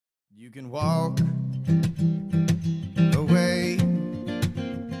You can walk away,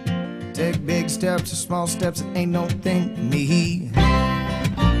 take big steps or small steps, it ain't no thing to me.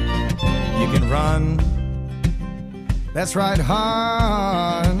 You can run, that's right,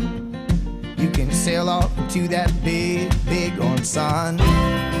 hon. You can sail off into that big, big orange sun.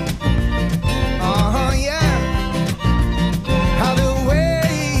 Yeah. Either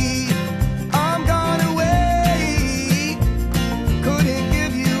way, I'm gone away. Couldn't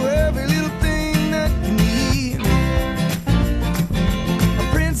give you every little thing that you need. A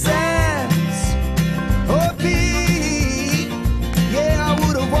princess or a pea. Yeah, I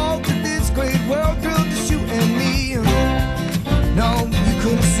would have walked to this great world thrilled to shoot at me. No, you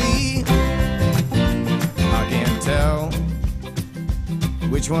couldn't see. I can't tell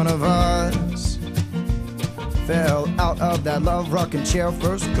which one of us fell out of that love rocking chair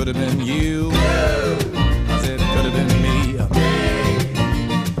first. Could have been you. I said could have been me.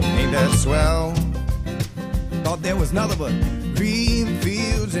 Ain't that swell? Thought there was nothing but green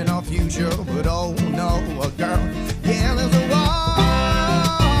fields in our future, but oh no, a girl. Yeah, there's a wall.